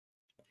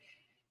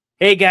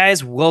Hey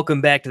guys, welcome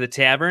back to the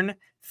tavern.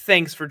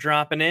 Thanks for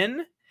dropping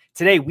in.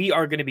 Today we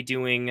are going to be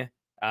doing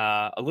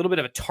a little bit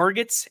of a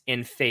targets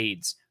and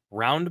fades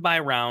round by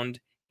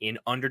round in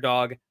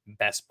Underdog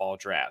best ball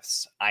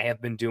drafts. I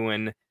have been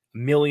doing a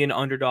million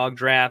Underdog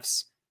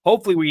drafts.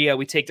 Hopefully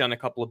we take down a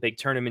couple of big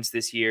tournaments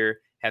this year,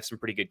 have some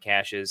pretty good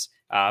cashes.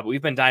 But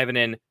we've been diving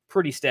in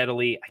pretty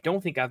steadily. I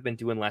don't think I've been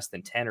doing less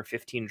than 10 or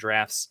 15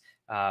 drafts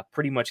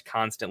pretty much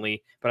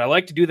constantly, but I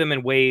like to do them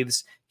in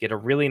waves, get a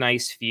really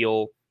nice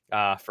feel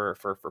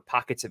for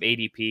pockets of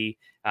ADP.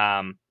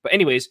 But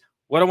anyways,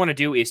 what I want to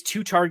do is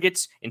 2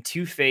 targets and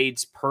 2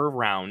 fades per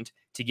round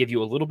to give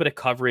you a little bit of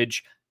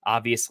coverage.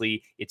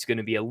 Obviously, it's going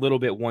to be a little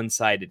bit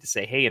one-sided to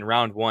say, hey, in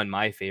round 1,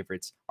 my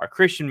favorites are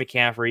Christian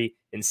McCaffrey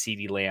and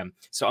CeeDee Lamb.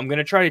 So I'm going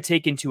to try to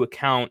take into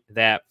account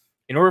that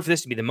in order for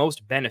this to be the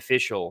most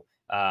beneficial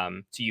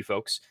to you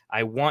folks,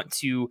 I want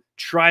to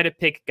try to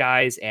pick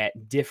guys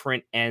at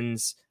different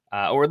ends,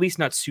 or at least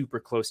not super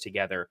close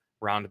together,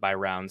 round by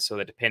round, so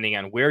that depending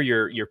on where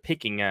you're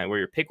picking, where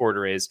your pick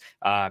order is,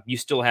 you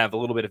still have a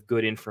little bit of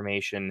good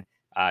information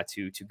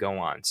to go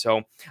on.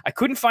 So I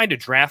couldn't find a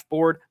draft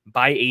board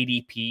by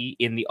ADP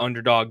in the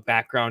Underdog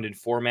background and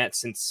format,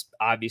 since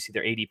obviously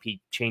their ADP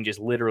changes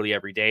literally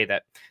every day.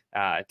 That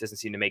it doesn't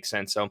seem to make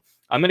sense. So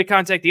I'm going to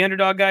contact the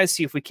Underdog guys,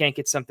 see if we can't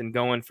get something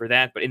going for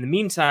that. But in the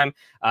meantime,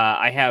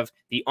 I have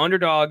the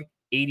Underdog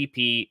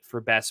ADP for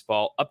best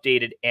ball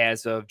updated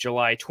as of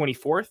July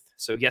 24th.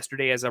 So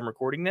yesterday, as I'm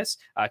recording this,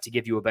 to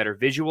give you a better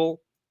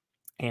visual.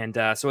 And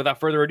so without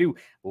further ado,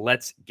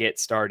 let's get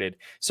started.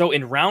 So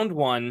in round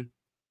 1,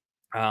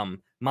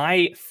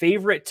 my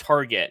favorite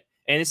target,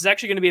 and this is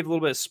actually going to be a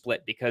little bit of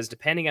split because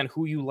depending on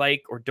who you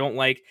like or don't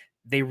like,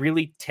 they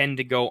really tend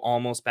to go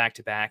almost back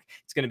to back.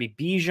 It's going to be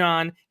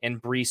Bijan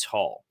and Breece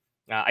Hall.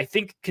 I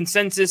think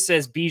consensus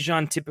says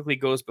Bijan typically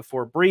goes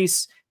before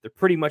Breece. They're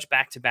pretty much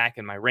back-to-back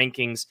in my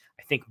rankings.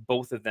 I think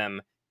both of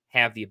them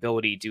have the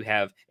ability to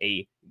have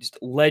a just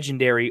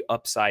legendary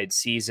upside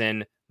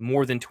season,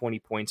 more than 20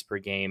 points per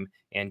game,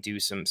 and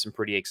do some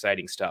pretty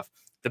exciting stuff.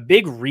 The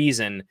big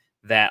reason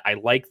that I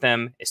like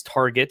them as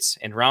targets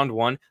in round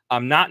 1,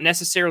 I'm not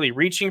necessarily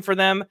reaching for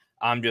them.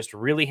 I'm just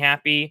really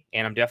happy,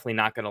 and I'm definitely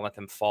not going to let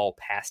them fall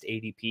past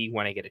ADP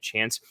when I get a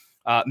chance.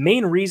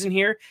 Main reason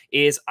here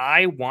is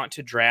I want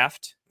to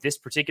draft this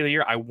particular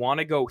year. I want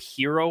to go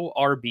hero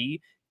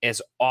RB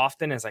as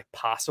often as I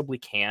possibly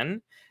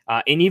can.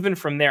 And even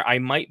from there, I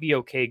might be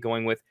okay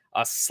going with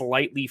a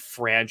slightly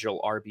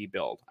fragile RB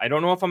build. I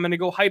don't know if I'm going to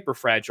go hyper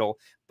fragile,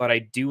 but I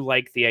do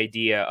like the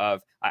idea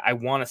of I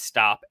want to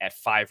stop at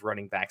 5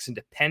 running backs. And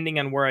depending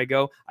on where I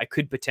go, I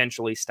could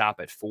potentially stop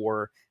at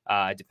 4,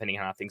 depending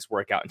on how things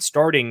work out. And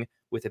starting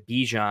with a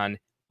Bijan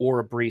or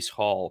a Breece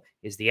Hall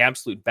is the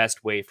absolute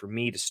best way for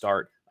me to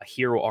start a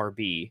hero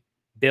RB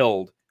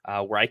build,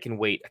 where I can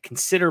wait a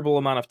considerable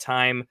amount of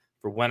time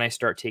for when I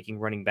start taking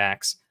running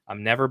backs.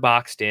 I'm never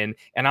boxed in,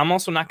 and I'm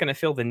also not going to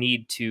feel the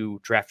need to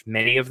draft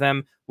many of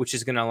them, which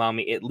is going to allow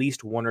me at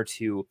least 1 or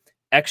 2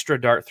 extra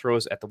dart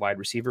throws at the wide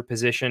receiver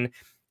position.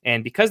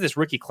 And because this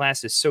rookie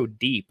class is so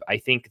deep, I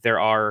think there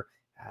are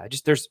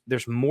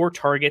there's more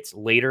targets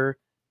later,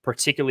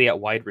 particularly at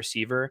wide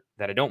receiver,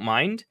 that I don't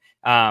mind.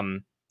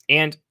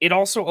 And it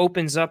also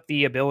opens up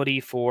the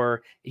ability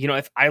for,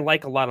 if I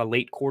like a lot of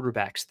late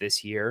quarterbacks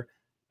this year,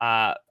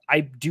 I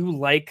do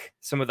like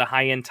some of the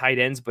high-end tight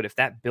ends, but if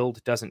that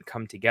build doesn't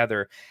come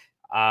together,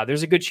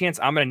 there's a good chance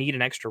I'm going to need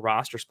an extra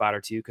roster spot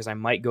or 2, because I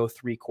might go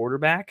 3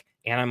 quarterback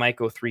and I might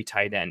go 3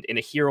 tight end in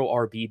a hero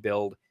RB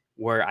build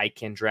where I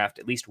can draft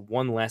at least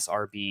 1 less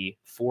RB,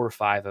 4 or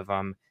 5 of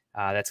them.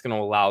 That's going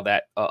to allow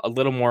that a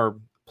little more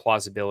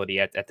plausibility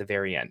at the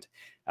very end.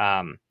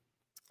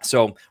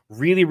 So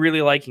really,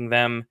 really liking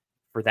them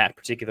for that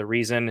particular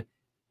reason.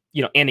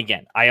 And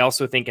again, I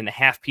also think in the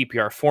half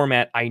PPR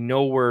format, I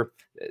know where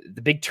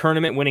the big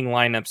tournament winning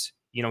lineups,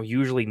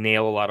 usually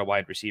nail a lot of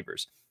wide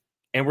receivers.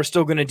 And we're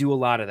still going to do a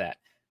lot of that.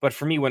 But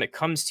for me, when it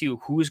comes to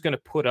who's going to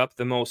put up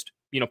the most,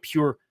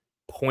 pure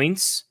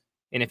points,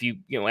 and if you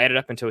add it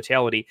up in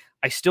totality,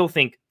 I still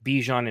think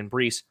Bijan and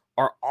Breece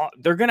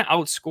they're going to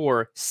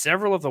outscore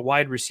several of the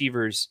wide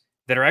receivers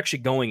that are actually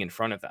going in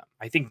front of them.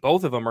 I think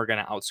both of them are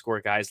going to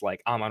outscore guys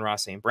like Amon-Ra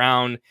St.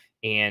 Brown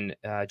and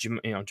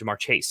Jamar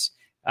Chase.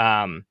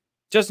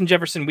 Justin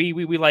Jefferson,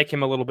 we like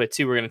him a little bit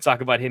too. We're going to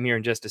talk about him here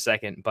in just a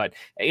second. But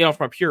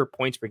from a pure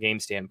points per game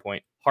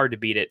standpoint, hard to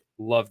beat it.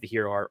 Love the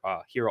hero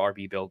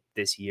RB build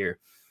this year.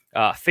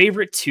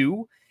 Favorite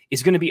 2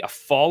 is going to be a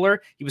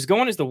faller. He was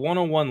going as the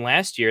 101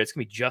 last year. It's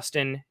going to be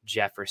Justin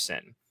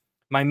Jefferson.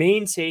 My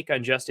main take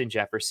on Justin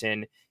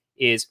Jefferson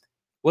is,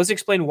 let's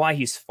explain why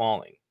he's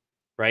falling,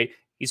 right?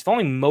 He's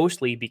falling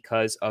mostly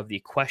because of the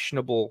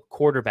questionable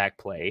quarterback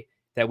play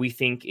that we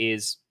think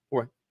is,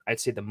 or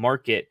I'd say the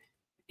market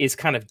is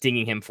kind of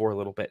dinging him for a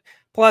little bit.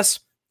 Plus,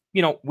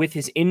 with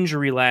his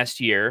injury last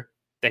year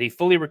that he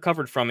fully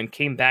recovered from and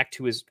came back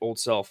to his old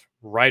self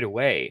right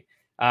away,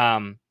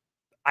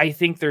 I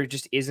think there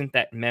just isn't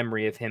that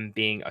memory of him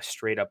being a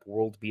straight up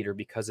world beater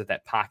because of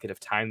that pocket of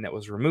time that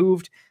was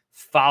removed,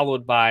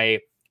 followed by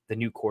the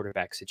new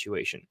quarterback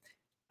situation.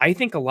 I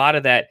think a lot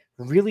of that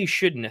really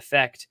shouldn't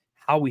affect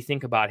how we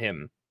think about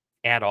him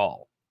at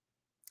all.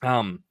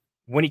 Um,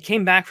 when he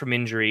came back from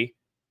injury,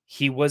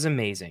 he was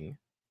amazing.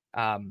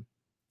 Um,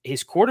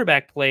 his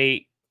quarterback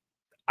play,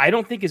 I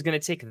don't think is going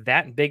to take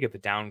that big of a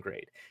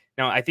downgrade.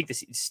 Now, I think I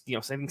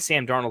think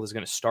Sam Darnold is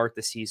going to start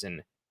the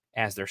season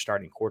as their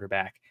starting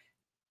quarterback.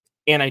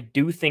 And I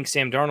do think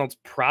Sam Darnold's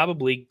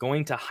probably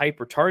going to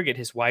hyper target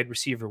his wide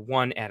receiver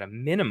one at a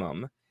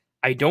minimum.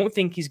 I don't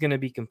think he's going to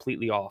be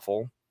completely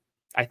awful.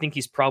 I think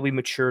he's probably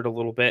matured a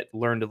little bit,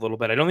 learned a little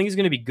bit. I don't think he's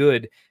going to be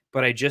good,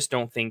 but I just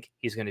don't think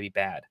he's going to be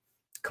bad.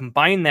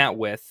 Combine that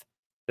with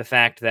the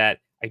fact that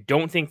I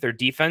don't think their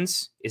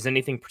defense is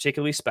anything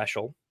particularly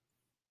special.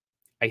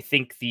 I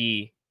think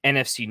the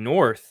NFC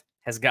North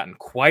has gotten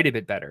quite a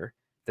bit better.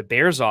 The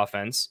Bears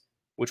offense,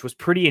 which was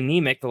pretty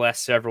anemic the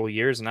last several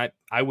years, and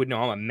I would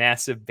know I'm a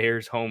massive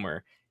Bears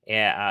homer.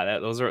 Yeah,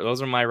 those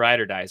are my ride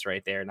or dies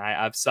right there, and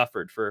I've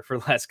suffered for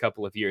the last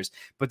couple of years.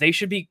 But they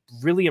should be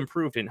really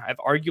improved and have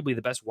arguably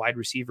the best wide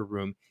receiver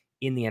room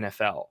in the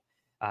NFL.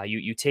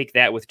 You take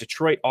that with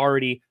Detroit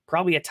already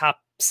probably a top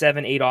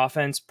 7-8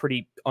 offense,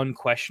 pretty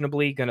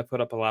unquestionably going to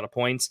put up a lot of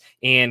points,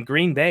 and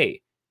Green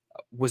Bay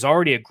was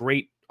already a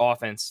great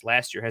offense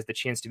last year, has the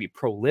chance to be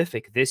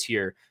prolific this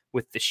year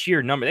with the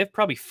sheer number. They have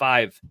probably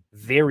 5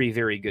 very,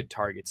 very good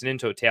targets. And in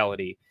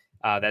totality,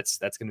 that's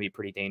going to be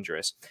pretty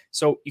dangerous.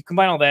 So you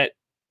combine all that,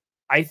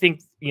 I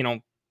think,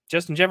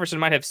 Justin Jefferson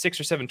might have 6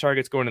 or 7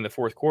 targets going in the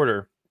fourth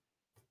quarter,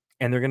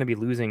 and they're going to be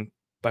losing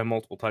by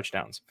multiple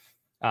touchdowns.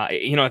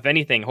 If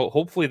anything,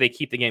 hopefully they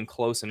keep the game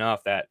close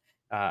enough that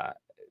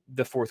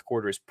the fourth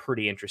quarter is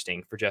pretty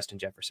interesting for Justin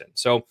Jefferson.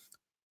 So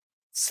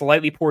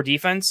slightly poor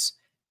defense,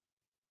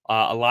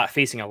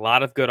 facing a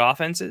lot of good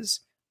offenses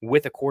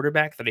with a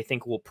quarterback that I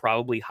think will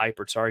probably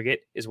hyper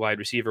target his wide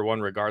receiver one,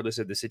 regardless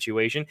of the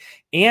situation.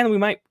 And we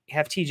might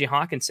have TJ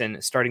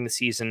Hawkinson starting the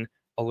season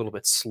a little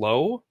bit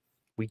slow.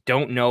 We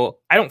don't know.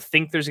 I don't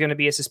think there's going to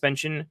be a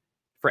suspension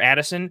for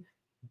Addison,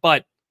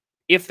 but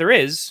if there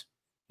is,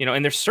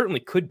 and there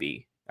certainly could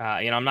be,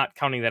 I'm not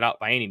counting that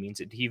out by any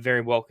means. He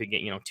very well could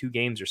get, 2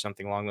 games or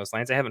something along those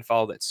lines. I haven't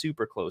followed that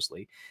super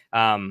closely.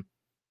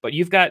 But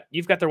you've got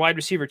their wide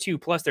receiver too,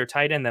 plus their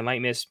tight end that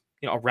might miss,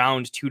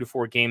 around 2 to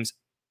 4 games,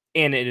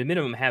 and at a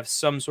minimum have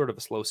some sort of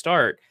a slow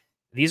start.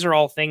 These are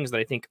all things that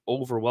I think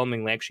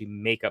overwhelmingly actually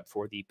make up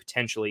for the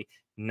potentially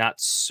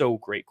not so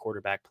great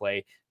quarterback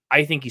play.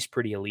 I think he's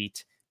pretty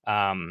elite.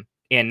 And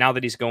now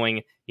that he's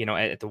going,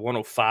 at the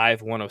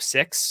 105,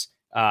 106,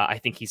 I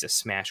think he's a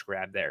smash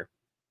grab there.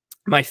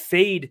 My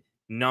fade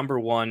number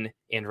 1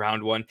 in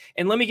round 1,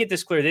 and let me get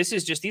this clear.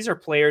 These are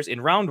players in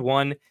round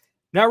 1.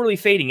 Not really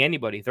fading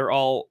anybody. They're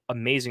all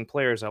amazing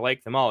players. I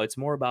like them all. It's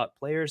more about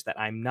players that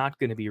I'm not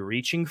going to be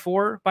reaching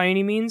for by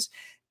any means.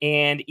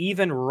 And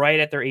even right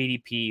at their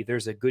ADP,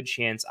 there's a good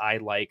chance I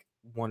like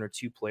 1 or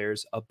 2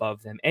 players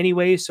above them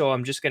anyway. So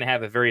I'm just going to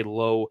have a very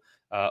low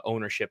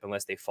ownership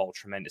unless they fall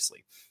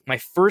tremendously. My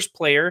first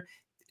player,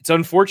 it's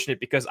unfortunate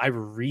because I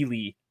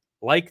really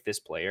like this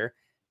player,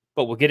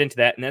 but we'll get into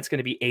that. And that's going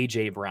to be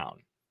A.J. Brown.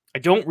 I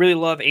don't really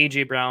love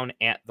A.J. Brown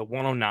at the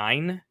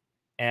 109.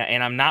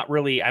 And I don't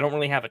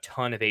really have a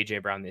ton of A.J.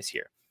 Brown this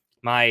year.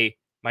 My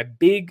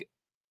big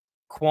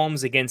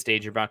qualms against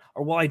A.J. Brown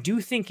are, while I do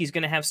think he's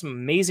going to have some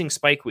amazing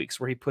spike weeks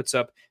where he puts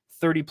up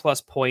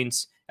 30-plus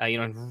points,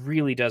 and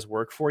really does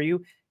work for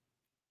you.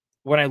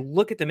 When I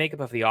look at the makeup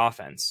of the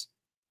offense,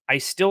 I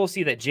still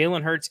see that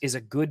Jalen Hurts is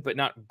a good but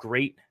not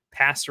great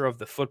passer of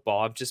the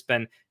football. I've just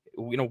been,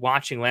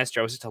 watching last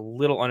year, I was just a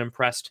little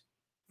unimpressed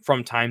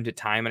from time to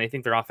time, and I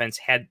think their offense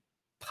had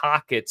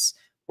pockets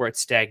where it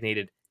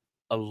stagnated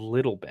a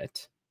little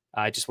bit.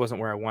 It just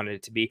wasn't where I wanted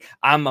it to be.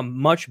 I'm a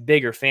much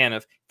bigger fan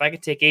of, if I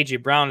could take A.J.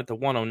 Brown at the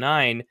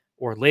 109,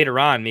 or later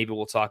on, maybe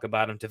we'll talk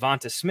about him,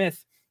 Devonta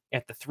Smith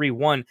at the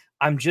 3-1,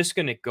 I'm just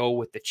going to go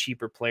with the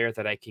cheaper player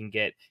that I can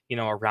get,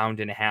 a round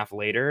and a half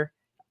later,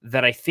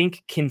 that I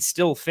think can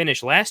still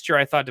finish. Last year,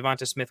 I thought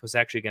Devonta Smith was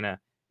actually going to,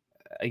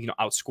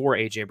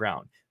 outscore A.J.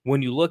 Brown.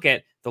 When you look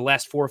at the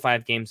last 4 or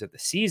 5 games of the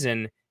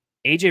season,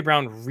 A.J.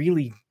 Brown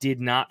really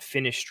did not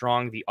finish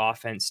strong. The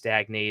offense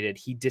stagnated.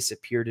 He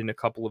disappeared in a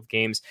couple of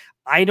games.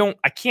 I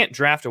can't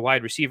draft a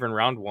wide receiver in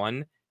round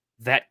 1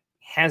 that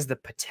has the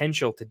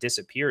potential to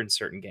disappear in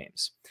certain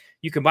games.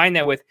 You combine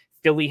that with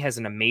Philly has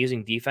an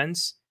amazing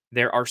defense.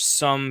 There are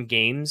some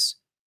games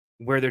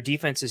where their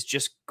defense is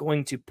just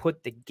going to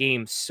put the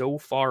game so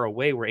far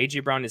away where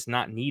A.J. Brown is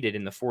not needed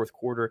in the fourth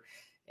quarter,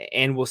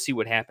 and we'll see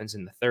what happens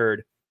in the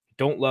third.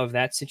 Don't love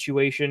that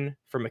situation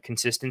from a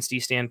consistency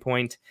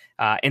standpoint.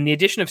 And the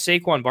addition of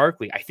Saquon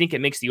Barkley, I think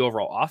it makes the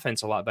overall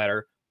offense a lot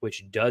better,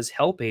 which does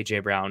help A.J.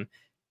 Brown.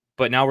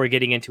 But now we're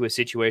getting into a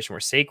situation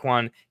where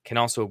Saquon can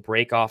also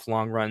break off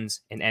long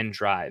runs and end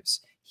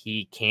drives.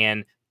 He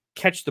can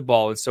catch the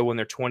ball. And so when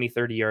they're 20,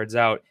 30 yards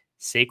out,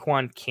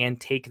 Saquon can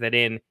take that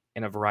in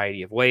a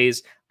variety of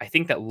ways. I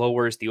think that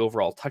lowers the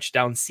overall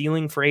touchdown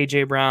ceiling for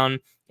A.J. Brown.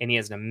 And he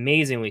has an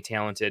amazingly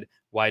talented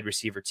wide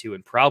receiver too,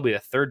 and probably the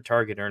third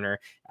target earner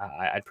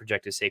I'd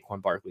project as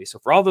Saquon Barkley. So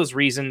for all those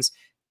reasons,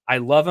 I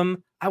love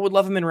him. I would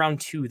love him in round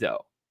 2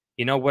 though.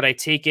 Would I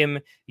take him,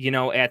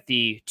 at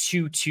the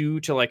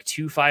 2-2 to like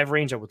 2-5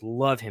 range? I would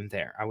love him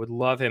there. I would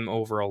love him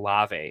over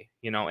Olave,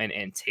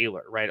 and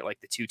Taylor, right? At like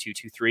the 2-2,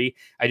 2-3.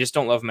 I just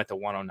don't love him at the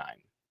 109.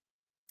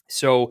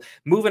 So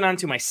moving on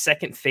to my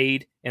second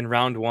fade in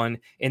round one,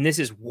 and this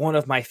is one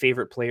of my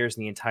favorite players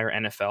in the entire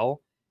NFL.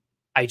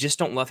 I just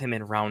don't love him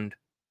in round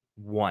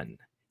one.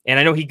 And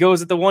I know he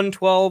goes at the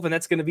 112, and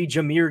that's going to be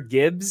Jahmyr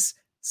Gibbs.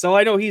 So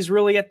I know he's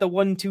really at the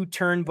 1-2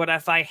 turn, but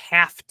if I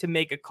have to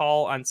make a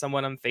call on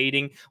someone I'm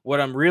fading, what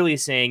I'm really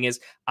saying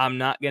is I'm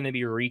not going to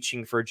be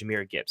reaching for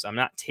Jahmyr Gibbs. I'm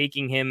not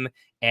taking him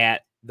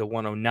at the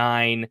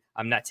 109.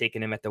 I'm not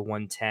taking him at the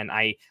 110.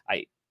 I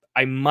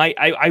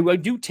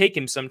do take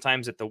him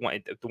sometimes at the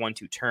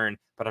 1-2 turn,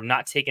 but I'm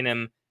not taking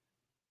him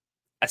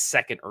a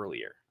second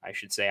earlier, I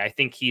should say. I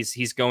think he's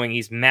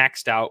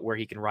maxed out where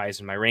he can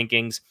rise in my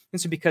rankings. And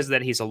so because of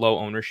that, he's a low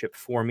ownership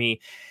for me.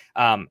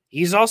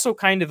 He's also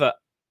kind of a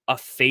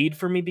fade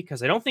for me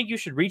because I don't think you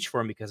should reach for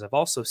him, because I've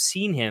also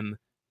seen him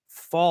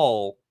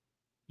fall,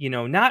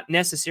 not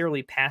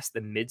necessarily past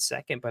the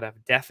mid-second, but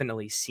I've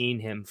definitely seen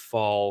him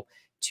fall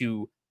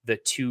to the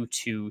 2-2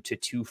 to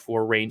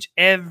 2-4 range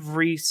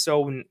every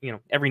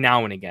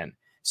now and again.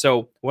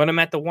 So when I'm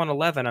at the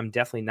 111, I'm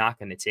definitely not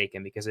going to take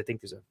him because I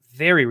think there's a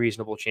very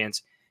reasonable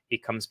chance he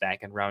comes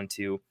back in round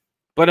two.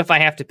 But if I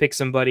have to pick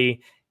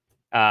somebody,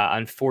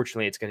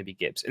 unfortunately, it's going to be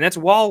Gibbs. And that's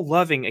while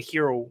loving a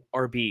hero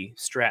RB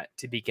strat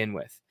to begin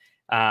with.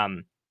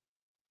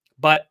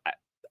 But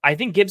I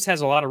think Gibbs has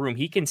a lot of room.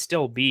 He can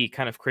still be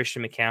kind of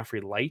Christian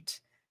McCaffrey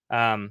light.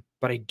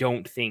 But I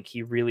don't think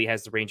he really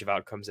has the range of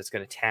outcomes that's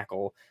going to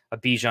tackle a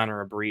Bijan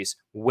or a Brees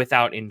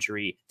without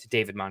injury to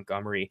David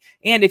Montgomery.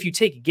 And if you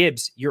take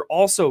Gibbs, you're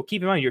also,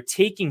 keep in mind, you're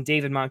taking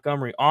David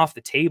Montgomery off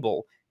the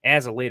table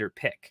as a later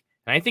pick.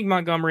 And I think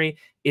Montgomery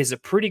is a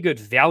pretty good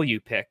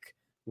value pick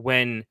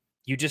when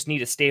you just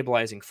need a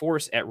stabilizing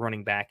force at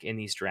running back in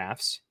these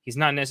drafts. He's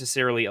not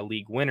necessarily a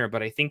league winner,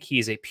 but I think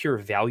he's a pure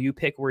value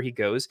pick where he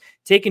goes.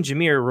 Taking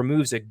Jahmyr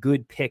removes a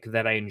good pick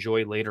that I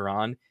enjoy later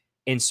on.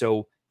 And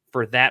so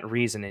for that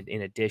reason,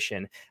 in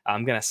addition,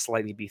 I'm going to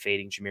slightly be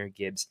fading Jahmyr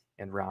Gibbs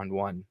in round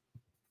one.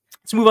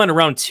 Let's move on to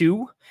round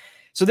two.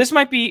 So this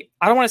might be,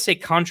 I don't want to say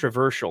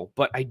controversial,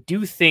 but I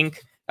do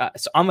think,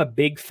 so I'm a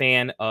big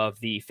fan of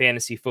the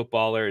fantasy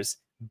footballers.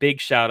 Big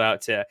shout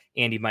out to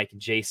Andy, Mike, and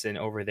Jason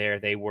over there.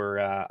 They were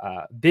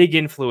a big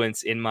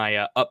influence in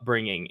my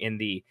upbringing in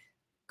the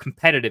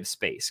competitive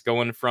space,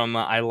 going from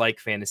I like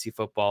fantasy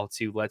football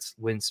to let's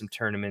win some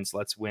tournaments,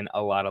 let's win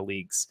a lot of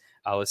leagues.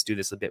 Let's do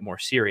this a bit more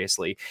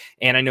seriously.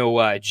 And I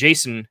know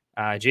Jason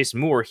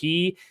Moore,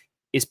 he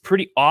is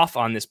pretty off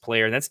on this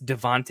player, and that's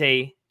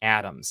Davante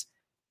Adams.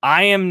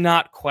 I am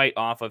not quite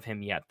off of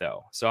him yet,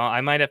 though. So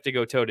I might have to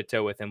go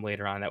toe-to-toe with him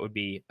later on. That would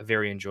be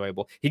very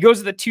enjoyable. He goes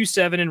to the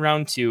 2-7 in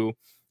round two,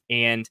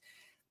 and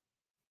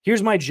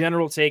here's my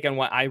general take on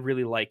why I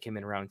really like him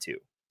in round two.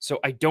 So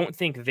I don't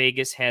think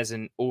Vegas has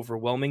an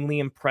overwhelmingly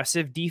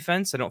impressive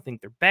defense. I don't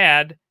think they're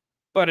bad,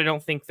 but I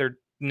don't think they're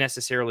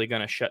necessarily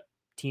going to shut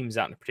teams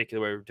out in a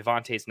particular way.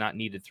 Davante is not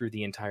needed through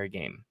the entire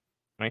game.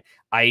 Right?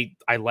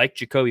 I like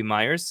Jacoby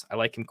Myers. I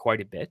like him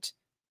quite a bit,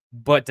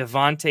 but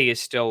Davante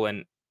is still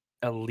an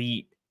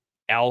elite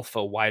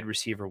alpha wide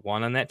receiver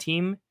one on that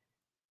team.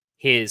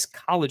 His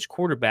college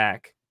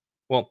quarterback,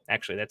 well,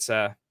 actually, that's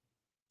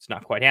it's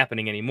not quite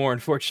happening anymore,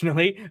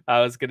 unfortunately.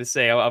 I was going to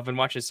say, I've been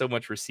watching so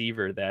much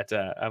receiver that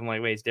I'm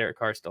like, wait, is Derek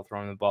Carr still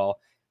throwing the ball?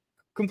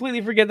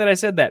 Completely forget that I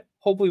said that.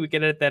 Hopefully we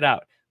can edit that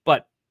out.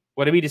 But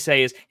what I mean to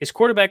say is his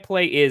quarterback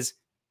play is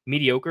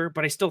mediocre,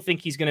 but I still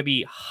think he's going to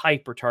be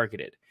hyper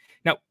targeted.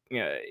 Now,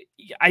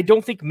 I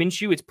don't think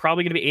Minshew, it's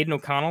probably going to be Aiden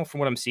O'Connell from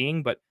what I'm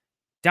seeing, but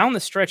down the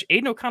stretch,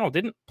 Aiden O'Connell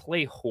didn't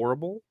play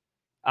horrible.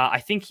 I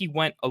think he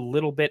went a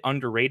little bit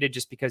underrated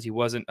just because he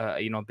wasn't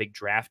a big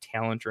draft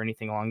talent or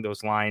anything along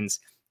those lines.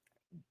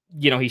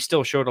 He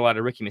still showed a lot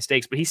of rookie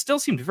mistakes, but he still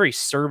seemed very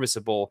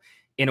serviceable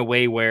in a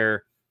way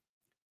where,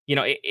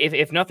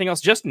 if nothing else,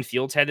 Justin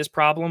Fields had this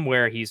problem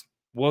where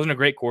wasn't a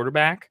great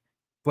quarterback,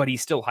 but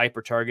he's still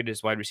hyper targeted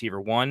as wide receiver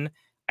one.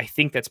 I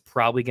think that's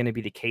probably going to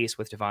be the case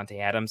with Davante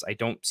Adams. I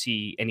don't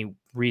see any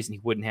reason he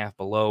wouldn't have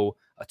below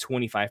a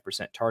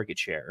 25% target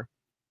share.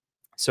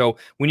 So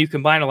when you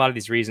combine a lot of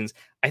these reasons,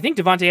 I think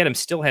Davante Adams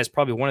still has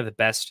probably one of the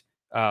best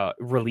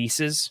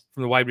releases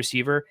from the wide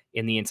receiver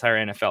in the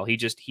entire NFL.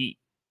 He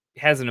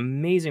has an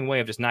amazing way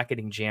of just not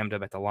getting jammed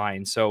up at the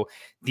line. So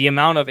the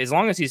amount of, as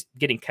long as he's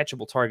getting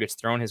catchable targets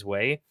thrown his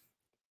way,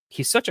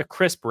 he's such a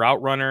crisp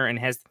route runner and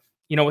has,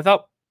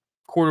 without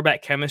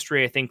quarterback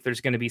chemistry, I think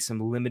there's going to be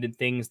some limited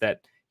things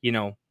that,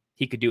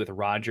 he could do with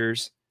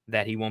Rodgers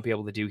that he won't be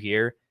able to do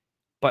here.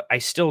 But I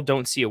still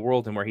don't see a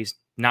world in where he's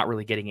not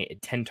really getting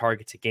 10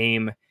 targets a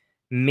game,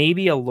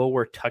 maybe a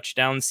lower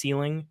touchdown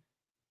ceiling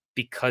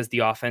because the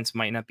offense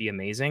might not be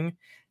amazing.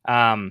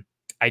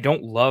 I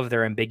don't love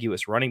their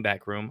ambiguous running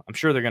back room. I'm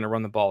sure they're going to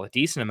run the ball a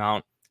decent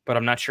amount, but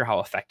I'm not sure how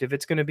effective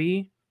it's going to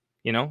be.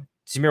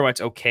 Zamir White's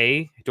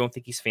okay. I don't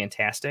think he's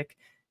fantastic.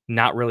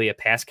 Not really a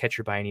pass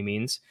catcher by any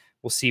means.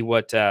 We'll see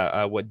what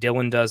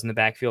Dylan does in the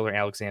backfield or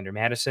Alexander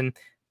Madison.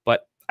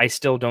 But I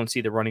still don't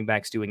see the running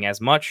backs doing as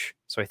much.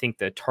 So I think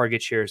the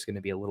target share is going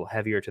to be a little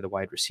heavier to the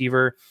wide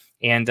receiver.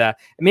 And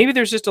maybe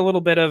there's just a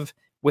little bit of,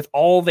 with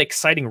all the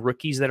exciting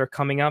rookies that are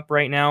coming up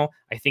right now,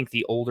 I think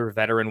the older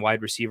veteran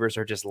wide receivers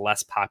are just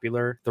less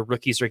popular. The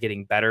rookies are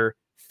getting better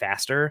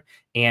faster,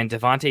 and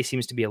Devontae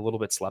seems to be a little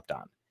bit slept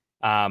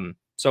on.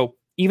 So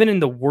even in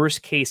the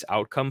worst case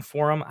outcome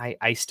for him,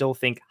 I still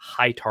think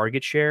high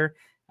target share.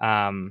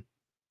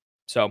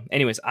 So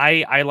anyways,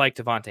 I like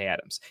Devontae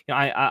Adams.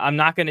 I'm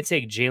not going to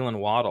take Jalen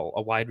Waddle,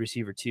 a wide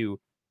receiver 2,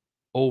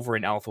 over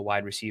an alpha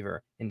wide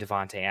receiver in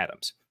Devontae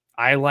Adams.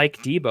 I like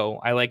Debo.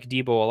 I like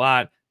Debo a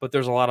lot, but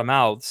there's a lot of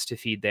mouths to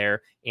feed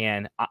there.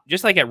 And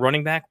just like at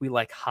running back, we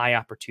like high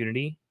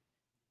opportunity.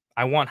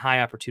 I want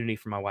high opportunity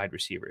for my wide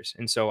receivers.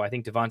 And so I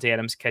think Devontae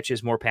Adams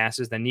catches more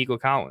passes than Nico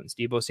Collins,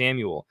 Debo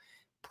Samuel,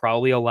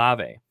 probably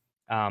Olave.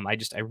 I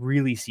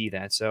really see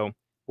that. So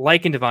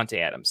liking Devontae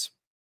Adams.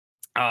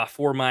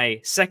 For my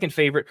second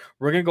favorite,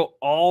 we're going to go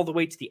all the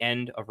way to the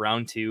end of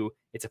round 2.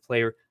 It's a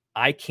player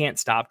I can't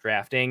stop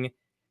drafting.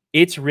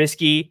 It's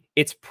risky.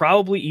 It's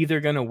probably either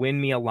going to win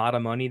me a lot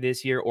of money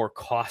this year or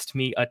cost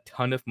me a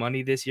ton of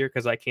money this year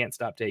because I can't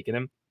stop taking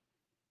him.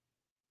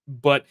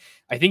 But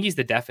I think he's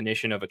the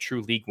definition of a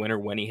true league winner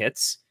when he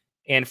hits.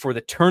 And for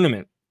the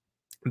tournament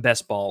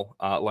best ball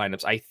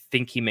lineups, I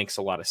think he makes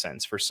a lot of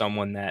sense for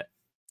someone that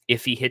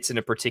if he hits in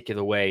a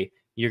particular way,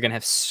 you're going to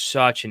have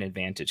such an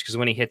advantage because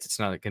when he hits, it's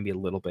not going to be a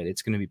little bit.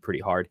 It's going to be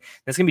pretty hard.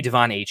 That's going to be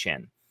Devon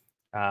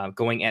Achane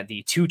going at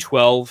the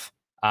 212.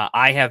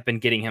 I have been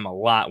getting him a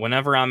lot.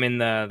 Whenever I'm in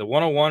the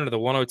 101 or the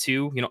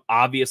 102,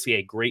 obviously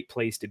a great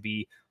place to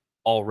be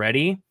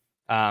already.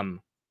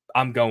 I'm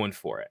going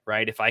for it,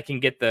 right? If I can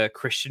get the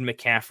Christian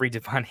McCaffrey,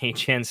 Devon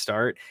Achane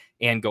start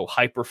and go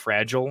hyper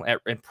fragile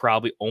and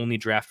probably only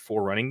draft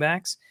 4 running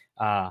backs,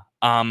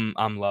 I'm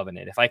loving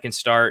it. If I can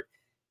start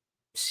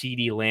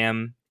CeeDee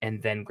Lamb and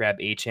then grab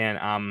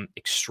Achane, I'm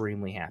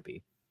extremely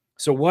happy.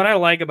 So what I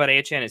like about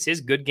Achane is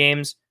his good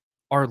games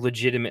are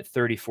legitimate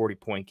 30, 40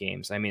 point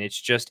games. I mean, it's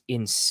just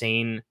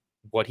insane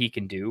what he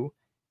can do.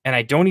 And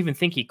I don't even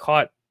think he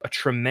caught a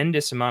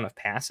tremendous amount of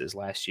passes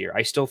last year.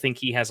 I still think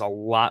he has a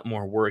lot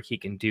more work he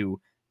can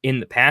do in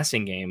the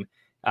passing game.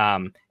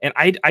 And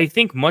I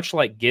think much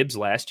like Gibbs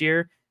last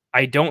year,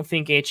 I don't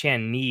think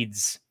Achane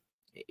needs,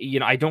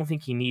 I don't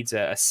think he needs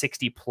a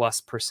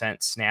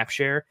 60+% snap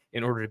share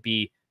in order to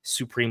be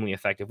supremely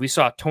effective. We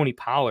saw Tony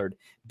Pollard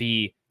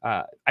be,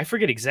 I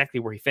forget exactly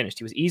where he finished.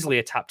 He was easily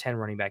a top 10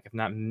 running back, if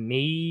not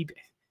maybe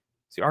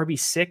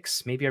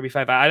RB6, maybe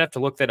RB5. I'd have to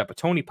look that up. But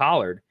Tony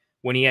Pollard,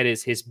 when he had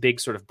his big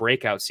sort of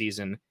breakout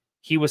season,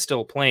 he was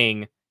still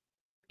playing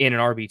in an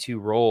RB2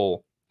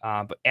 role,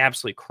 but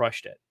absolutely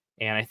crushed it.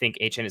 And I think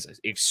Achane is an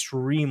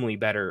extremely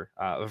better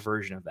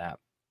version of that.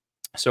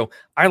 So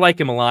I like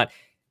him a lot.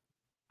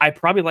 I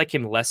probably like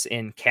him less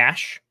in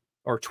cash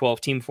or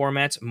 12-team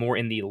formats, more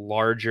in the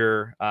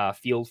larger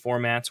field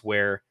formats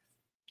where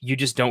you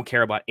just don't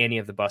care about any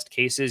of the bust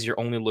cases. You're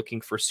only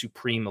looking for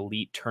supreme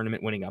elite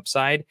tournament winning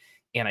upside.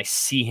 And I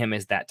see him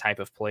as that type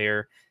of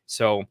player.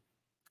 So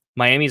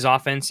Miami's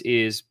offense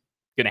is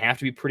going to have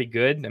to be pretty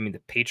good. I mean, the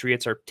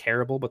Patriots are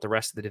terrible, but the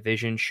rest of the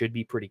division should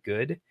be pretty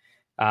good.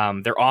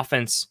 Their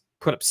offense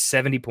put up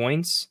 70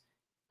 points.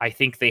 I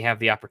think they have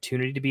the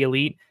opportunity to be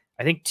elite.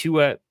 I think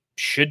Tua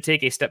should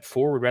take a step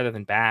forward rather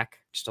than back,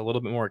 just a little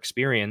bit more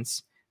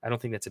experience. I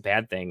don't think that's a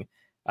bad thing.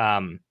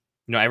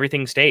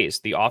 Everything stays.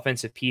 The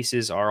offensive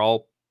pieces are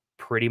all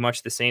pretty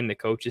much the same. The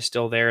coach is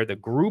still there. The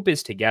group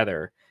is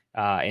together.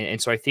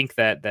 And so I think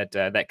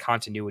that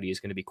continuity is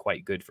going to be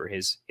quite good for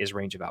his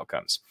range of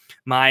outcomes.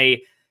 My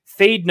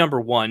fade number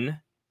 1,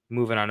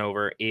 moving on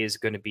over, is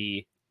going to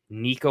be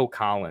Nico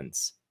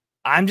Collins.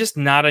 I'm just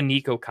not a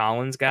Nico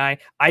Collins guy.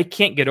 I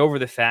can't get over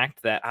the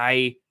fact that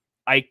I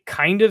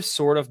kind of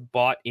sort of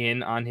bought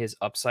in on his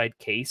upside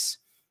case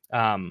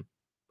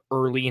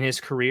early in his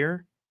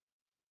career,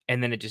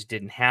 and then it just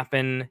didn't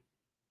happen.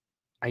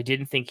 I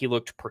didn't think he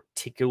looked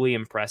particularly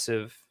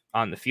impressive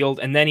on the field.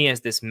 And then he has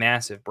this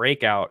massive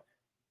breakout,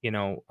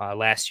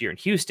 last year in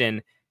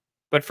Houston.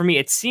 But for me,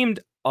 it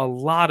seemed a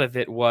lot of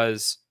it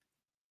was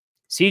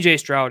CJ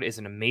Stroud is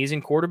an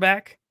amazing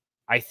quarterback.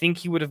 I think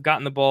he would have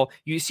gotten the ball.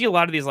 You see a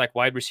lot of these like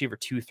wide receiver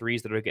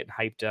 2-3s that are getting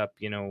hyped up,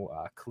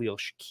 Khalil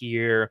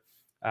Shakir,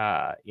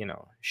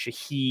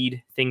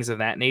 Shaheed, things of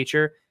that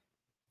nature.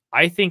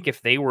 I think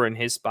if they were in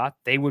his spot,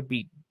 they would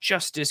be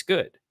just as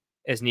good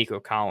as Nico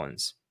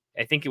Collins.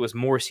 I think it was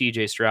more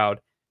CJ Stroud,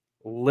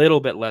 a little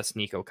bit less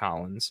Nico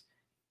Collins.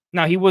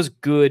 Now, he was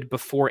good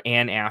before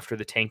and after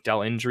the Tank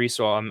Dell injury,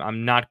 so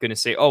I'm not going to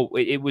say,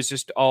 it was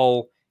just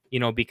all,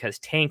 because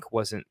Tank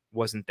wasn't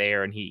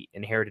there and he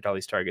inherited all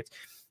these targets.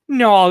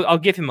 No, I'll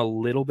give him a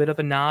little bit of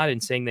a nod in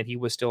saying that he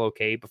was still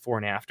okay before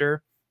and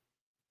after.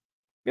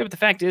 Yeah, but the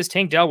fact is,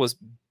 Tank Dell was,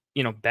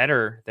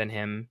 better than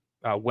him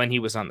when he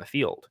was on the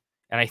field.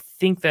 And I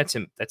think that's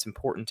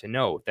important to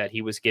note, that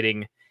he was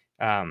getting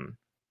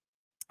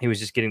he was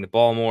just getting the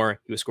ball more.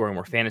 He was scoring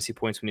more fantasy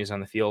points when he was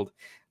on the field.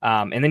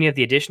 And then you have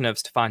the addition of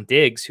Stephon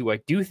Diggs, who I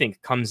do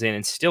think comes in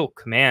and still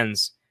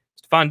commands.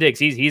 Stephon Diggs,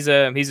 he's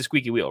a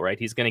squeaky wheel, right?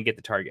 He's going to get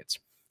the targets.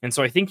 And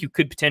so I think you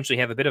could potentially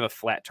have a bit of a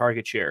flat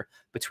target share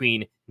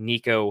between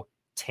Nico,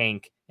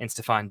 Tank, and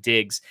Stephon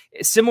Diggs.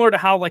 Similar to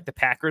how like the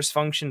Packers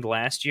functioned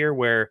last year,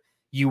 where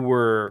you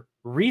were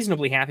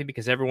reasonably happy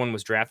because everyone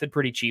was drafted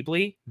pretty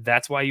cheaply.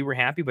 That's why you were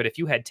happy. But if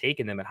you had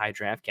taken them at high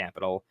draft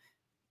capital,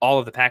 all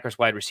of the Packers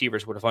wide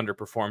receivers would have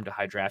underperformed to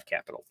high draft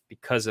capital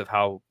because of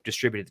how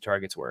distributed the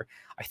targets were.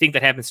 I think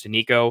that happens to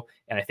Nico,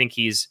 and I think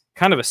he's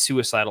kind of a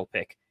suicidal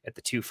pick at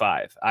the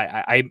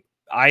 2.5.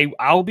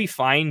 I'll be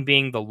fine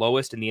being the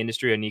lowest in the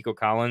industry on Nico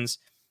Collins.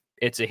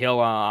 It's a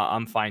hill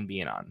I'm fine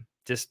being on.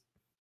 Just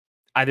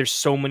there's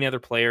so many other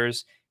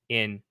players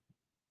in,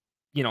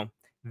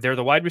 they're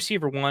the wide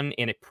receiver one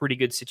in a pretty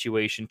good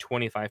situation,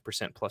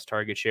 25% plus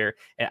target share,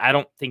 and I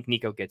don't think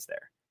Nico gets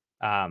there.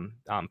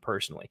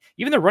 Personally,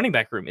 even the running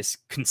back room is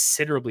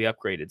considerably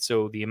upgraded.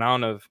 So the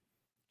amount of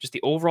just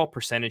the overall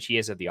percentage he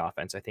has of the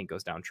offense, I think,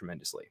 goes down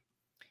tremendously.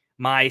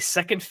 My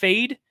second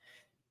fade,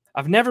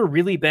 I've never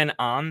really been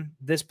on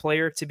this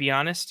player, to be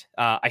honest.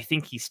 I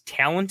think he's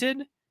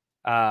talented.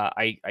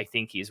 I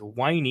think he's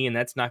whiny, and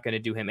that's not going to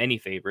do him any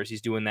favors.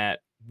 He's doing that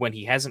when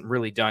he hasn't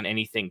really done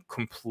anything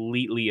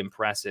completely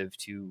impressive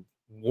to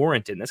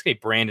warrant it. And that's going to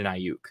be Brandon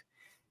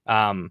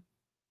Ayuk.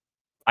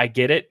 I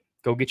get it.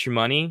 Go get your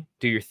money,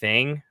 do your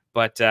thing.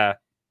 But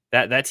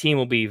that team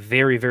will be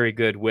very, very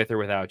good with or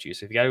without you.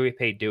 So if you got to get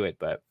paid, do it.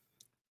 But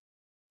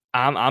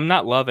I'm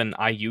not loving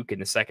Ayuk in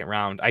the second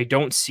round. I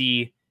don't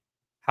see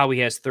how he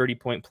has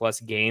 30-point plus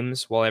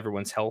games while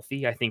everyone's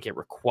healthy. I think it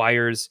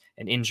requires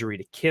an injury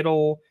to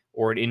Kittle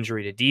or an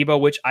injury to Debo,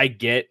 which I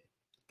get.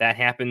 That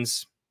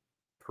happens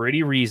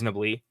pretty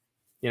reasonably.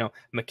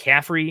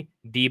 McCaffrey,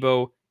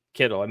 Debo,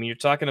 Kittle. I mean, you're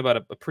talking about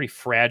a pretty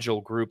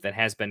fragile group that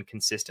has been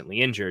consistently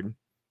injured.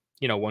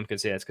 One could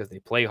say that's because they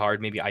play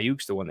hard. Maybe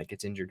Ayuk's the one that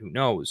gets injured. Who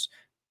knows?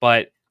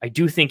 But I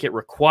do think it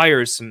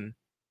requires some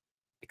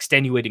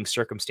extenuating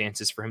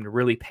circumstances for him to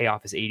really pay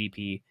off his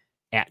ADP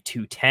at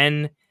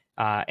 210.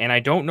 And I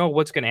don't know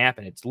what's going to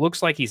happen. It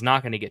looks like he's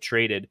not going to get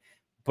traded,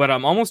 but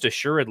I'm almost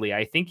assuredly,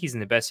 I think he's in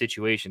the best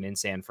situation in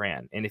San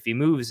Fran. And if he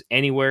moves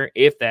anywhere,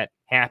 if that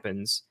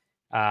happens,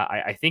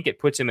 I think it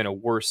puts him in a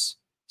worse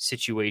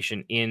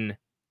situation in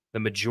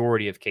the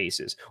majority of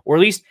cases, or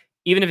at least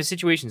even if his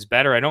situation's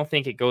better, I don't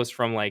think it goes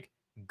from like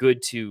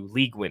good to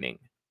league winning.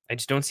 I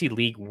just don't see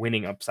league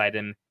winning upside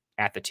him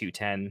at the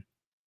 210.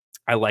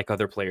 I like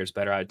other players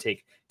better. I would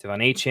take Devon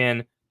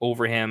Achane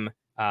over him.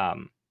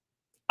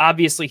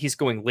 Obviously, he's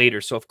going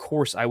later, so of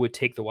course I would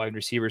take the wide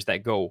receivers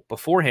that go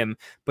before him.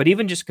 But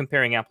even just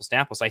comparing apples to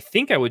apples, I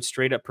think I would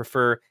straight up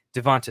prefer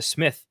Devonta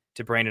Smith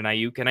to Brandon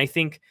Ayuk, and I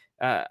think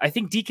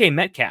DK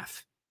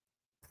Metcalf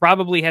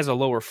probably has a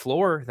lower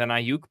floor than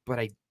Ayuk, but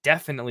I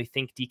definitely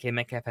think DK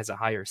Metcalf has a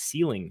higher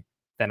ceiling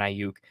than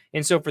Ayuk.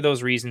 And so for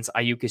those reasons,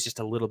 Ayuk is just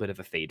a little bit of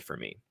a fade for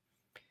me.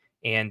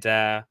 And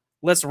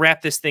let's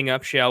wrap this thing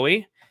up, shall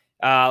we?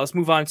 Let's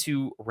move on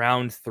to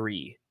round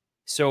 3.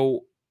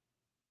 So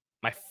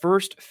my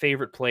first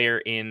favorite player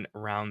in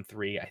round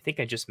 3, I think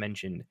I just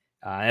mentioned,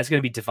 that's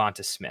going to be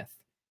Devonta Smith.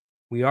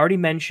 We already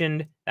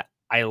mentioned that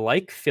I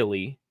like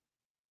Philly.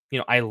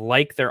 I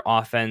like their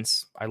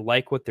offense. I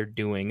like what they're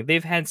doing.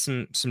 They've had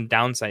some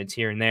downsides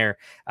here and there.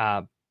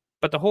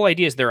 But the whole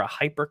idea is they're a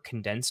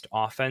hyper-condensed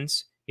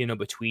offense,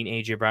 between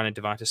A.J. Brown and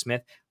Devonta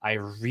Smith. I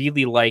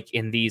really like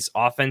in these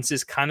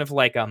offenses, kind of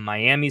like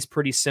Miami's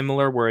pretty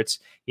similar, where it's,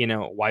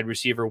 wide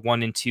receiver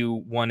 1 and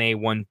 2, 1A,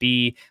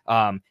 1B.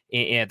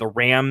 And the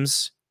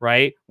Rams,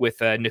 right, with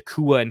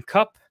Nakua and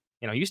Kupp.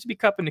 Used to be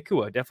Kupp and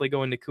Nakua. Definitely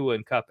going Nakua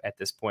and Kupp at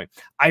this point.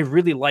 I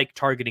really like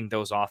targeting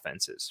those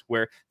offenses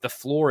where the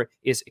floor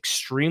is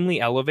extremely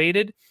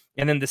elevated,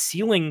 and then the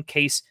ceiling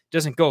case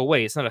doesn't go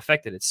away. It's not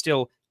affected. It's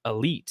still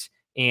elite.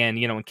 And,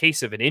 in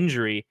case of an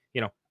injury,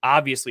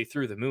 obviously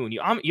through the moon.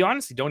 You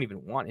honestly don't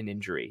even want an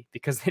injury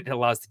because it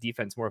allows the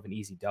defense more of an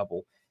easy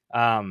double.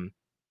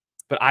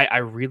 But I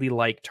really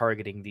like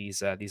targeting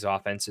these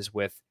offenses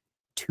with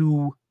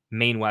 2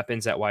 main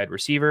weapons at wide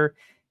receiver.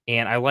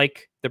 And I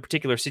like the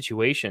particular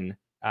situation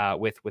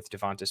with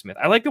Devonta Smith.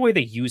 I like the way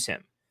they use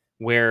him,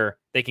 where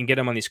they can get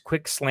him on these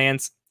quick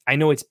slants. I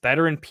know it's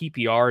better in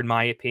PPR, in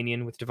my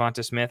opinion, with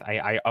Devonta Smith.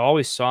 I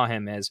always saw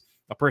him as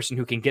a person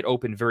who can get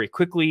open very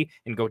quickly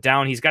and go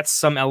down. He's got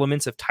some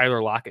elements of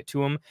Tyler Lockett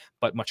to him,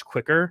 but much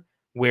quicker,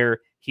 where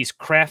he's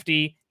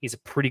crafty, he's a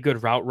pretty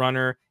good route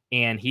runner,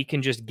 and he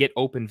can just get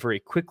open very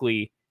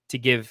quickly to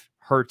give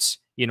Hurts,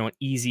 an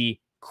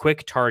easy,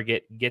 quick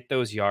target, get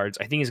those yards.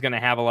 I think he's going to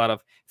have a lot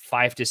of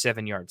 5 to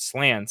 7 yard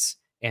slants,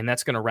 and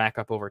that's going to rack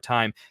up over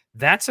time.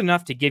 That's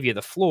enough to give you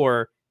the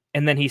floor,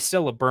 and then he's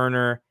still a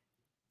burner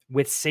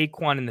with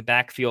Saquon in the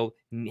backfield,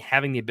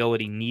 having the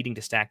ability, needing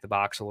to stack the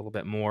box a little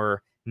bit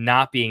more,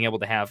 not being able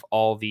to have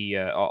all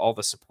the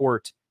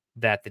support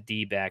that the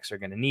D-backs are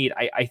going to need.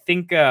 I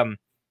think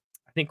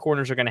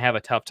corners are going to have a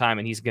tough time,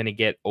 and he's going to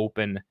get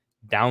open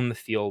down the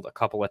field a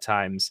couple of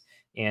times,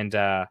 and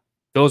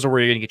those are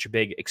where you're going to get your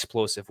big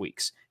explosive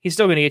weeks. He's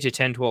still going to get you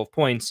 10, 12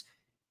 points,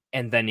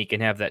 and then he can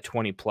have that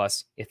 20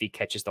 plus if he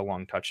catches the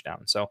long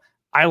touchdown. So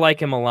I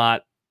like him a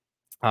lot.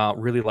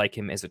 Really like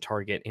him as a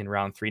target in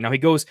round 3. Now he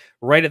goes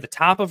right at the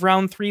top of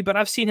round 3, but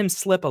I've seen him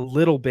slip a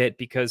little bit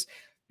because,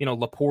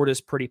 Laporta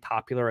is pretty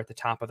popular at the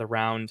top of the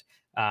round.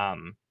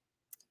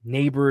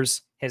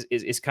 Neighbors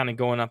is kind of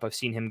going up. I've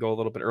seen him go a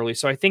little bit early.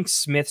 So I think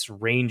Smith's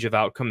range of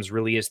outcomes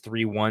really is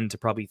 3-1 to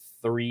probably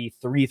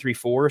 3-3,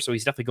 4. So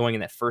he's definitely going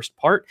in that first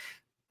part.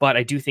 But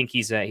I do think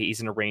he's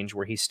in a range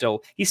where he's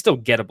still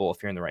gettable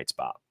if you're in the right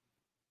spot.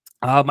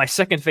 My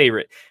second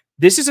favorite.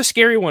 This is a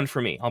scary one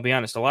for me. I'll be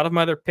honest. A lot of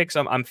my other picks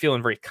I'm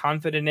feeling very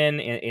confident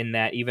in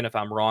that even if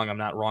I'm wrong, I'm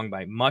not wrong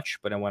by much.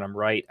 But when I'm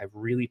right, I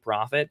really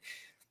profit.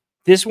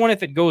 This one,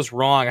 if it goes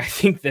wrong, I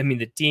think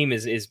the team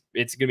is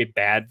it's going to be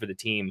bad for the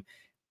team.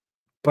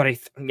 But I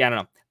don't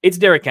know. It's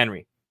Derrick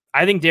Henry.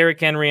 I think Derrick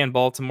Henry and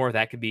Baltimore,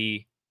 that could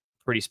be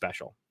pretty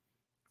special,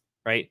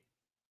 right?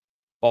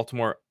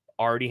 Baltimore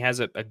already has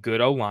a good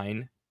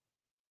O-line.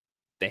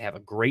 They have a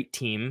great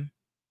team.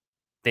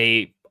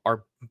 They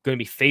are going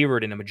to be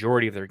favored in a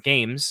majority of their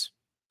games,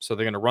 so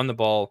they're going to run the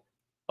ball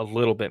a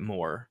little bit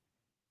more.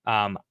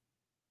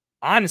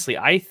 Honestly,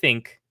 I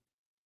think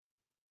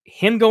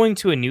him going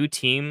to a new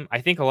team,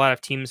 I think a lot of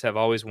teams have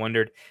always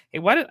wondered, hey,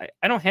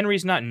 I know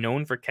Henry's not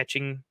known for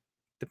catching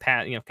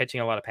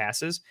catching a lot of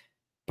passes,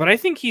 but I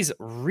think he's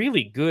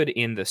really good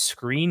in the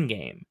screen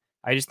game.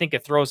 I just think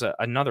it throws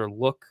another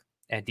look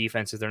at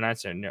defenses they're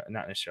not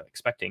necessarily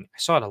expecting. I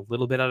saw it a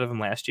little bit out of him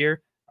last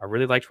year. I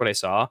really liked what I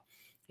saw,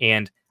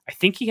 and I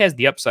think he has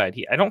the upside.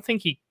 I don't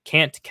think he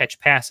can't catch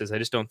passes. I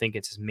just don't think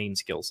it's his main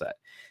skill set.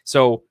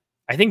 So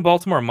I think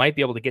Baltimore might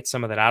be able to get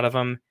some of that out of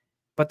him,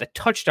 but the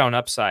touchdown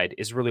upside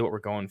is really what we're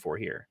going for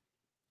here.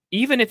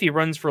 Even if he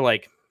runs for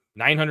like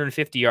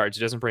 950 yards,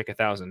 doesn't break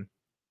 1,000,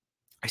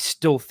 I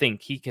still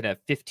think he could have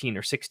 15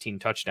 or 16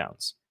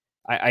 touchdowns.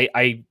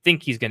 I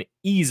think he's going to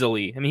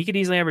easily, he could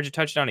easily average a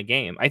touchdown a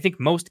game. I think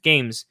most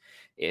games,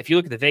 if you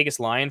look at the Vegas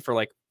line for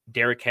like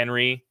Derrick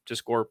Henry to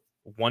score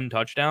 1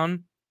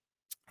 touchdown,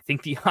 I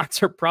think the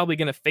odds are probably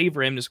going to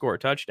favor him to score a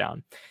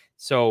touchdown.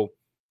 So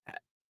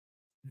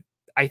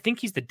I think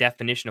he's the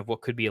definition of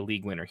what could be a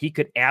league winner. He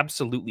could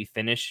absolutely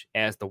finish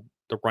as the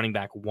running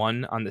back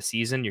 1 on the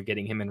season. You're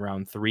getting him in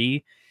round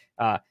 3.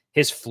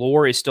 His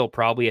floor is still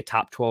probably a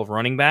top 12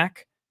 running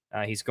back.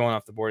 He's going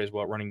off the board as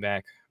well, running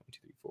back 1, 2,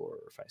 3, 4,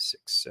 5,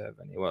 6, 7,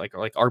 8,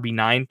 like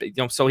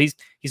RB9. So he's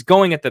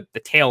going at the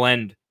tail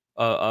end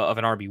of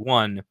an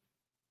RB1,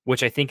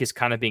 which I think is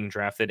kind of being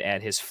drafted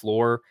at his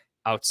floor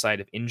outside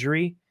of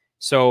injury.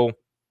 So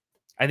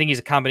I think he's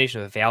a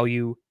combination of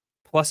value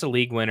plus a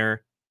league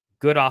winner,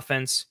 good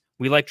offense.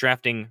 We like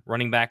drafting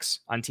running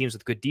backs on teams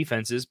with good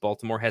defenses.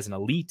 Baltimore has an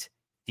elite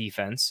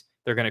defense.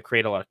 They're going to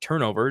create a lot of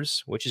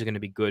turnovers, which is going to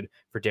be good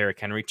for Derrick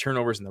Henry.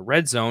 Turnovers in the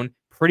red zone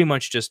pretty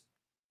much just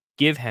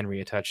give Henry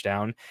a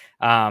touchdown.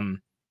 For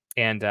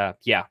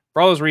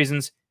all those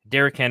reasons,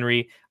 Derrick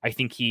Henry, I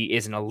think he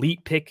is an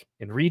elite pick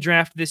in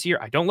redraft this year.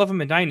 I don't love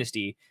him in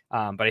Dynasty,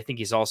 but I think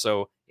he's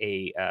also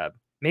a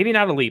maybe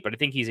not elite, but I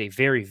think he's a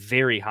very,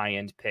 very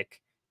high-end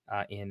pick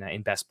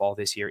in best ball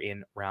this year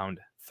in round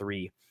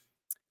 3.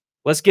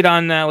 Let's get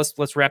on.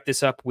 Let's wrap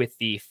this up with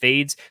the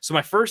fades. So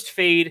my first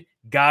fade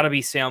gotta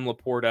be Sam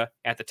Laporta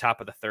at the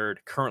top of the 3rd,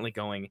 currently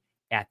going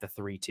at the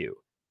 3-2.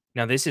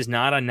 Now this is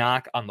not a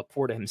knock on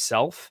Laporta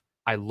himself.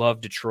 I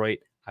love Detroit.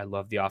 I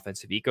love the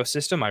offensive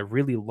ecosystem. I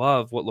really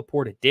love what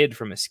Laporta did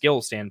from a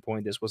skill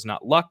standpoint. This was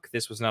not luck.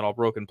 This was not all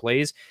broken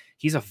plays.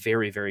 He's a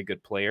very, very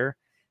good player.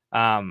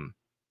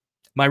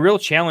 My real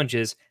challenge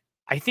is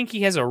I think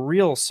he has a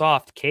real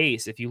soft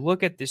case. If you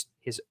look at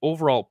his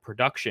overall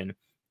production,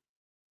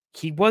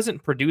 he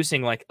wasn't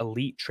producing like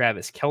elite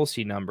Travis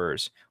Kelce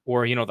numbers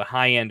or, the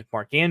high end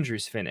Mark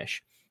Andrews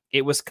finish.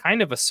 It was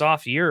kind of a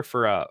soft year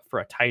for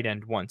a tight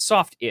end 1,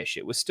 soft-ish.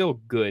 It was still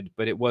good,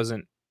 but it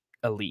wasn't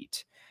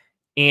elite.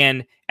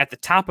 And at the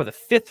top of the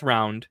 5th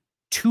round,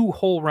 2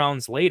 whole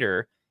rounds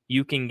later,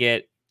 you can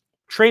get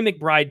Trey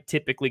McBride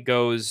typically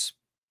goes,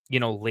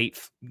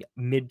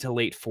 mid to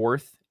late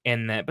 4th.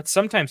 But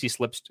sometimes he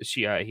slips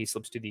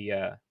to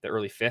the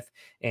early 5th,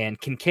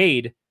 and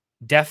Kincaid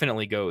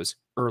definitely goes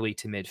early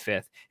to mid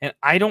 5th. And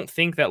I don't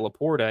think that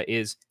Laporta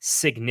is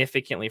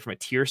significantly from a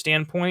tier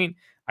standpoint.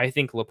 I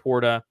think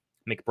Laporta,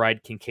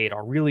 McBride, Kincaid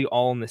are really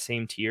all in the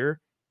same tier,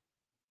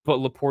 but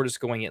Laporta's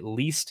going at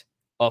least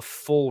a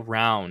full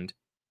round,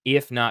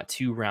 if not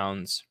 2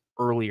 rounds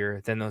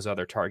earlier than those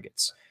other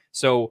targets.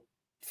 So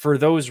for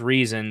those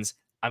reasons,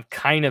 I'm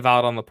kind of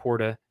out on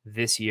Laporta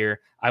this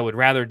year. I would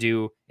rather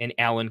do an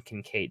Allen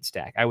Kincaid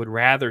stack. I would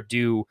rather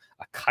do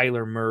a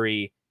Kyler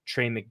Murray,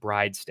 Trey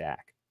McBride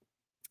stack.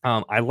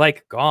 I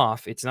like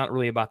Goff. It's not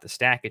really about the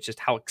stack. It's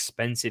just how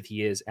expensive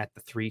he is at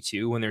the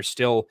 3-2 when there's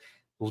still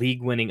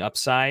league-winning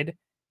upside.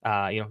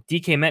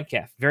 DK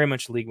Metcalf, very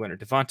much league winner.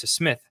 Devonta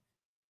Smith,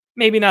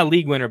 maybe not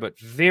league winner, but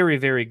very,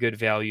 very good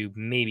value.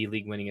 Maybe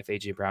league winning if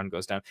A.J. Brown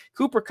goes down.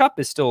 Cooper Kupp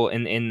is still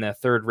in the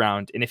 3rd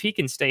round, and if he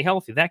can stay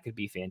healthy, that could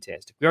be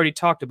fantastic. We already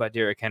talked about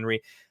Derrick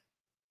Henry.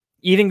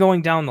 Even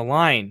going down the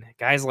line,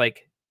 guys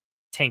like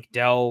Tank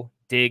Dell,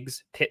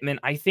 Diggs, Pittman,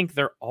 I think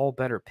they're all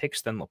better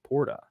picks than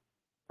Laporta,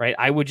 right?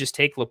 I would just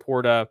take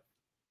Laporta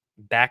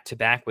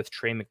back-to-back with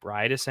Trey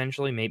McBride,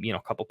 essentially, maybe, a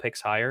couple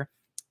picks higher.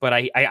 But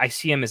I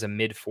see him as a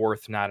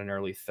mid-4th, not an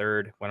early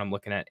 3rd when I'm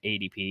looking at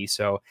ADP.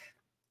 So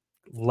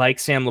like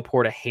Sam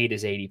Laporta, hate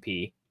his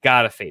ADP.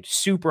 Gotta fade.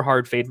 Super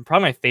hard fade.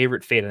 Probably my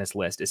favorite fade on this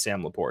list is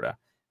Sam Laporta.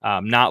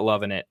 Not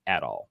loving it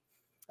at all.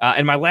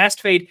 And my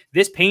last fade,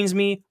 this pains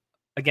me.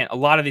 Again, a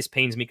lot of this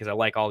pains me because I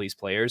like all these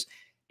players.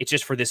 It's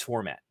just for this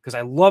format because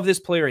I love this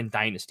player in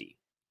Dynasty.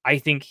 I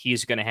think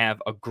he's going to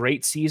have a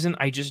great season.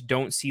 I just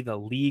don't see the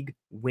league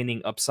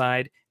winning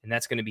upside, and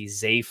that's going to be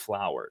Zay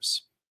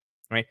Flowers.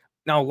 Right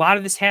now, a lot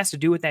of this has to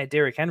do with that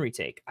Derrick Henry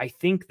take. I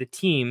think the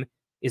team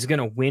is going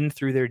to win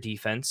through their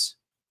defense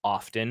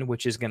often,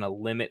 which is going to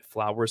limit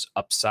Flowers'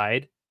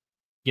 upside,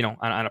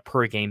 on a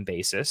per game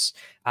basis.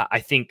 I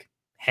think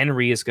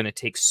Henry is going to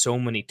take so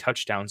many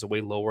touchdowns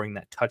away, lowering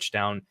that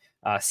touchdown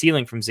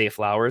ceiling from Zay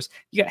Flowers.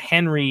 You got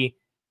Henry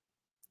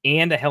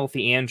and a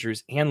healthy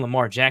Andrews and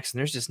Lamar Jackson.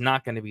 There's just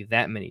not going to be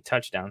that many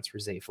touchdowns for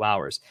Zay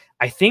Flowers.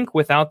 I think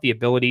without the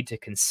ability to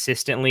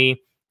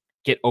consistently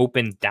get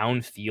open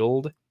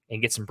downfield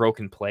and get some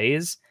broken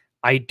plays,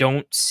 I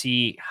don't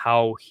see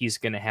how he's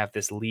going to have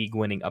this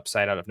league-winning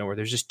upside out of nowhere.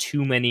 There's just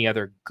too many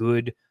other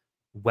good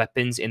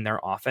weapons in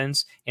their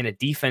offense and a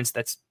defense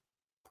that's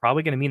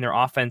probably going to mean their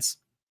offense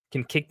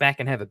can kick back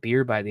and have a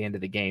beer by the end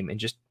of the game and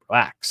just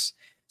relax.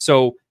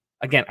 So,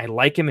 again, I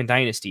like him in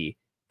Dynasty,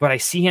 but I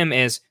see him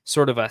as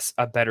sort of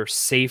a better,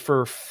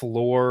 safer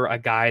floor, a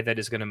guy that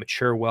is going to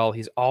mature well.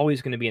 He's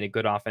always going to be in a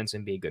good offense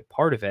and be a good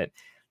part of it.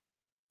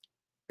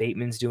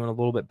 Bateman's doing a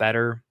little bit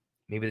better.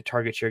 Maybe the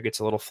target share gets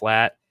a little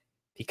flat.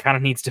 He kind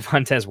of needs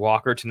Devontae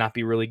Walker to not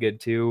be really good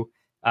too.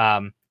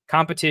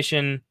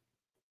 Competition,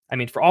 I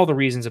mean, for all the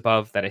reasons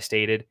above that I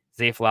stated,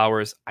 Zay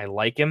Flowers, I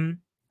like him.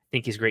 I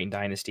think he's great in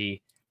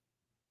Dynasty.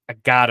 I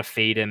gotta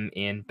fade him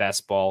in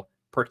best ball,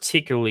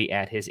 particularly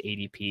at his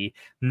ADP.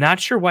 Not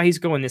sure why he's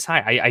going this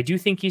high. I do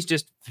think he's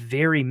just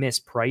very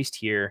mispriced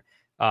here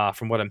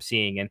from what I'm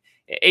seeing. And,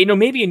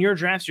 maybe in your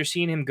drafts, you're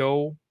seeing him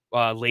go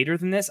later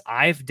than this.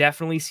 I've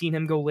definitely seen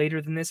him go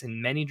later than this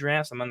in many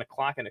drafts. I'm on the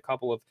clock in a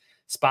couple of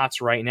spots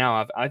right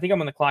now. I think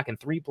I'm on the clock in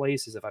 3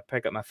 places. If I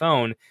pick up my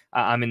phone,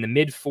 I'm in the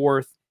mid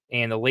 4th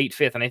and the late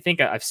 5th. And I think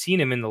I've seen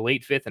him in the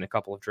late 5th in a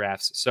couple of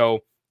drafts.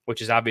 So,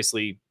 which is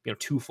obviously,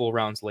 2 full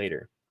rounds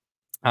later.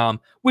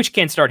 Which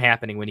can start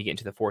happening when you get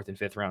into the 4th and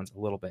 5th rounds a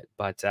little bit.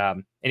 But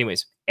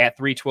anyways, at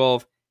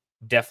 312,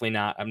 definitely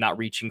not. I'm not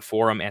reaching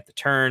for him at the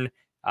turn.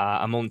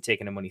 I'm only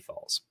taking him when he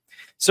falls.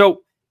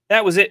 So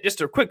that was it.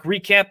 Just a quick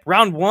recap.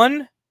 Round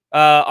 1,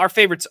 our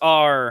favorites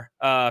are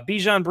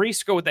Bijan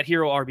Breece, go with that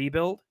hero RB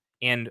build,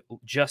 and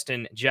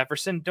Justin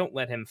Jefferson. Don't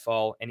let him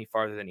fall any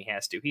farther than he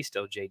has to. He's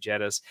still Jay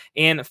Jettas.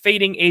 And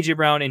fading A.J.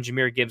 Brown and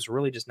Jahmyr Gibbs,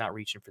 really just not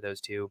reaching for those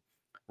two.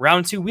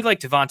 Round 2, we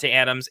like Devontae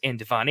Adams and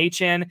Devon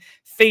Achane,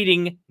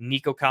 fading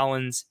Nico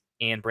Collins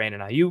and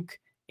Brandon Ayuk.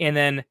 And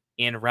then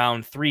in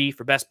round 3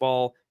 for best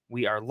ball,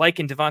 we are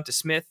liking Devonta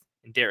Smith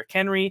and Derrick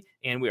Henry,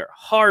 and we are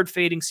hard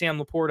fading Sam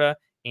Laporta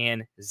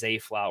and Zay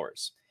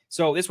Flowers.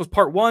 So this was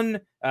part 1.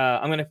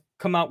 I'm going to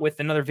come out with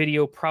another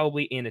video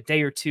probably in a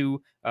day or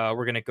two.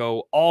 We're going to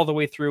go all the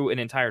way through an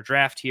entire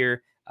draft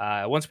here.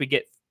 Once we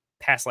get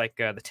past the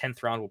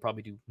 10th round, we'll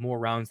probably do more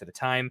rounds at a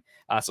time.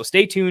 So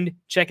stay tuned,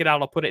 check it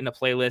out. I'll put it in a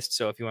playlist.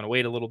 So if you want to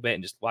wait a little bit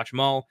and just watch them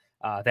all,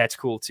 that's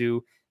cool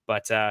too.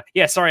 But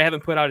yeah, sorry I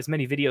haven't put out as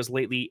many videos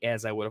lately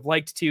as I would have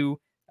liked to.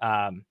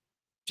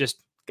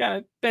 Just kind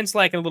of been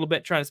slacking a little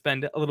bit, trying to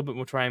spend a little bit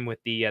more time with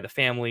the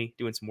family,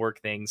 doing some work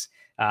things.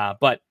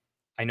 But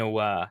I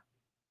know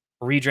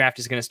redraft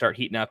is going to start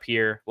heating up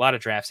here. A lot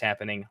of drafts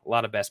happening, a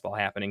lot of best ball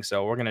happening.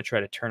 So we're going to try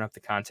to turn up the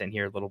content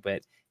here a little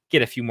bit,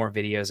 get a few more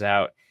videos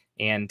out.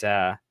 And,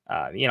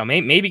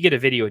 maybe get a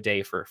video a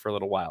day for a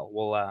little while.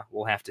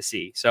 We'll have to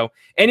see. So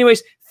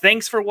anyways,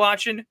 thanks for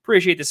watching.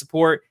 Appreciate the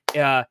support.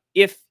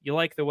 If you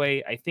like the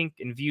way I think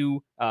and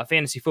view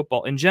fantasy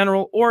football in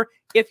general, or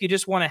if you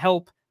just want to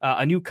help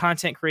a new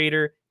content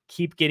creator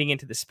keep getting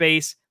into the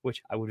space,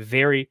 which I would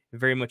very,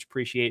 very much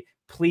appreciate,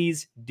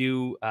 please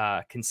do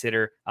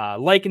consider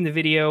liking the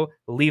video,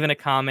 leaving a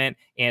comment,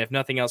 and if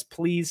nothing else,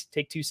 please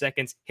take 2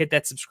 seconds, hit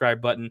that subscribe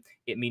button.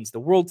 It means the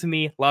world to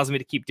me, allows me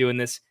to keep doing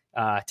this.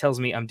 Tells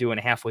me I'm doing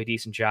a halfway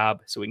decent job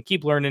so we can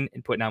keep learning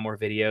and putting out more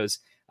videos.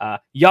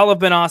 Y'all have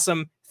been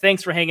awesome.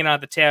 Thanks for hanging out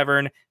at the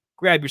tavern.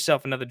 Grab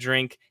yourself another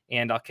drink,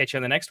 and I'll catch you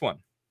on the next one.